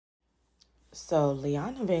So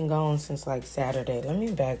Leone been gone since like Saturday. Let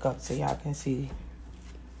me back up so y'all can see.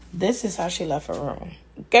 This is how she left her room.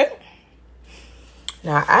 Okay.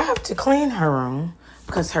 Now I have to clean her room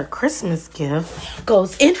because her Christmas gift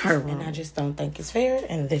goes in her room. And I just don't think it's fair.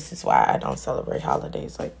 And this is why I don't celebrate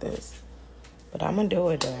holidays like this. But I'm going to do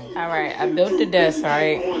it though. All right. I built the desk,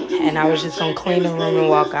 right? And I was just going to clean the room and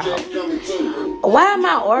walk out. Why am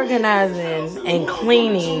I organizing and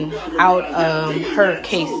cleaning out her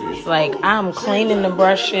cases? Like, I'm cleaning the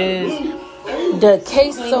brushes. The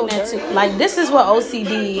case so dirty. Like, this is what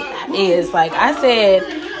OCD is. Like, I said,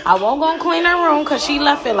 I won't go clean her room because she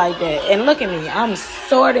left it like that. And look at me. I'm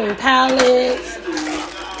sorting palettes.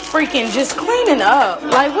 Freaking just cleaning up.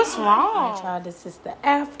 Like, what's wrong? I tried this is the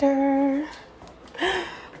after.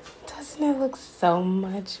 Doesn't it look so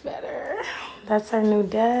much better? That's her new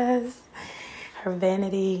desk. Her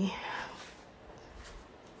vanity.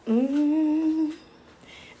 It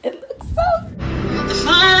looks so. The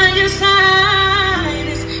fire side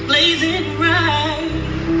is blazing bright.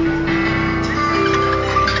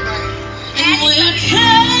 And we're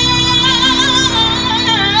caroling.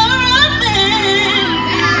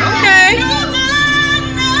 Okay.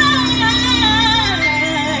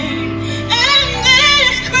 And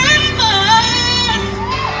this Christmas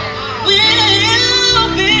will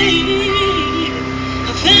be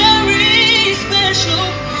a very special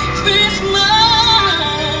Christmas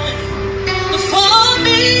for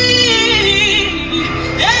me.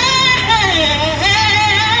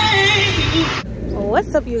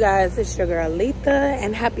 What's up, you guys? It's your girl Lethe,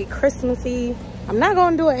 and happy Christmas Eve. I'm not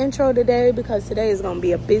gonna do an intro today because today is gonna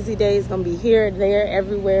be a busy day. It's gonna be here, there,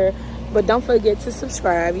 everywhere. But don't forget to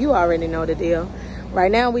subscribe. You already know the deal.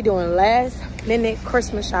 Right now we doing last minute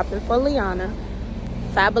Christmas shopping for Leone.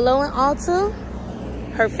 Five Below and Ulta,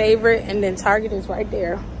 her favorite, and then Target is right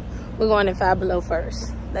there. We're going to Five Below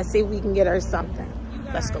first. Let's see if we can get her something.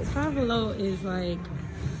 Let's go. Five Below is like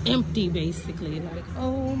empty basically. Like,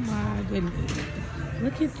 oh my goodness.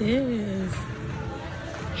 Look at this.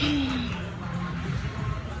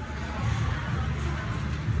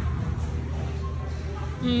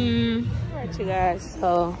 Alright, you guys.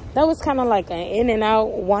 So that was kind of like an in and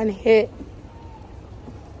out, one hit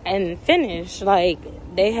and finish. Like,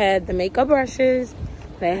 they had the makeup brushes,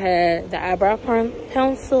 they had the eyebrow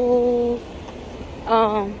pencil.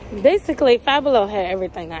 Basically Five Below had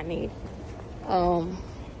everything I need.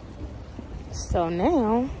 So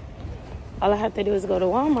now all I have to do is go to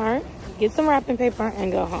Walmart, get some wrapping paper,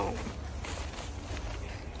 and go home.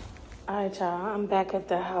 All right, y'all, I'm back at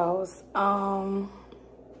the house.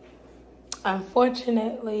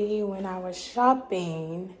 Unfortunately, when I was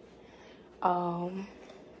shopping,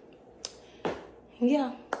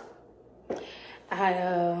 yeah,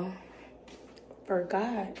 I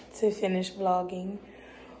forgot to finish vlogging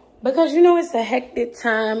because, you know, it's a hectic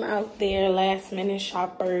time out there, last minute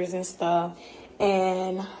shoppers and stuff.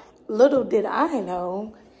 And little did I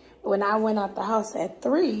know, when I went out the house at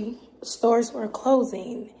 3, stores were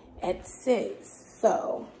closing at 6.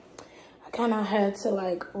 So I kind of had to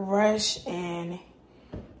like rush and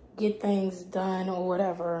get things done or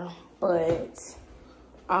whatever. But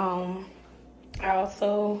I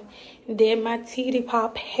also did my Titty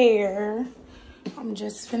Pop hair. I'm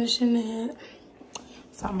just finishing it.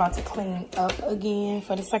 So I'm about to clean up again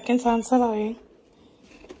for the second time today.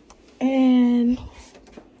 And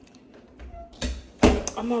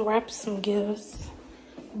I'm gonna wrap some gifts,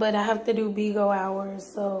 but I have to do BIGO hours,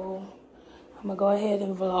 so I'm gonna go ahead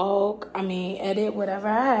and edit whatever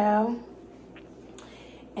I have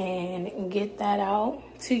and get that out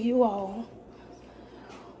to you all.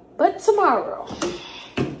 But tomorrow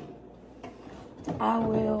I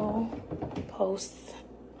will post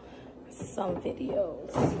some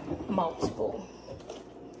videos, multiple.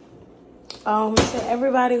 To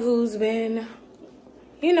everybody who's been,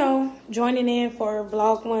 you know, joining in for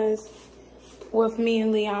VLOGMAS with me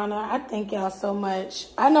and Leone, I thank y'all so much.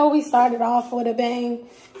 I know we started off with a bang,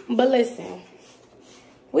 but listen,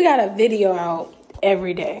 we got a video out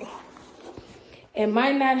every day. It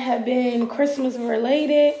might not have been Christmas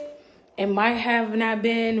related. It might have not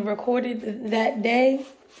been recorded that day.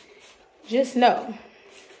 Just know,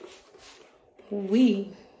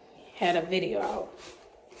 we had a video out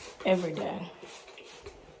every day.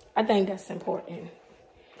 I think that's important.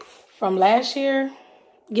 From last year,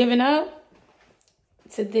 giving up,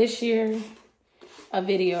 to this year, a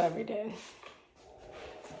video every day.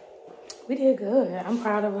 We did good. I'm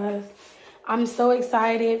proud of us. I'm so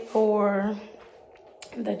excited for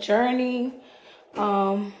the journey,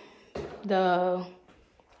 the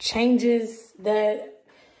changes that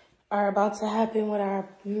are about to happen with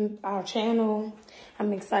our channel.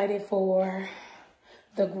 I'm excited for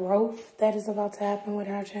the growth that is about to happen with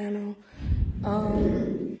our channel.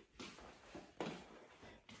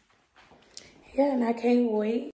 Yeah, and I can't wait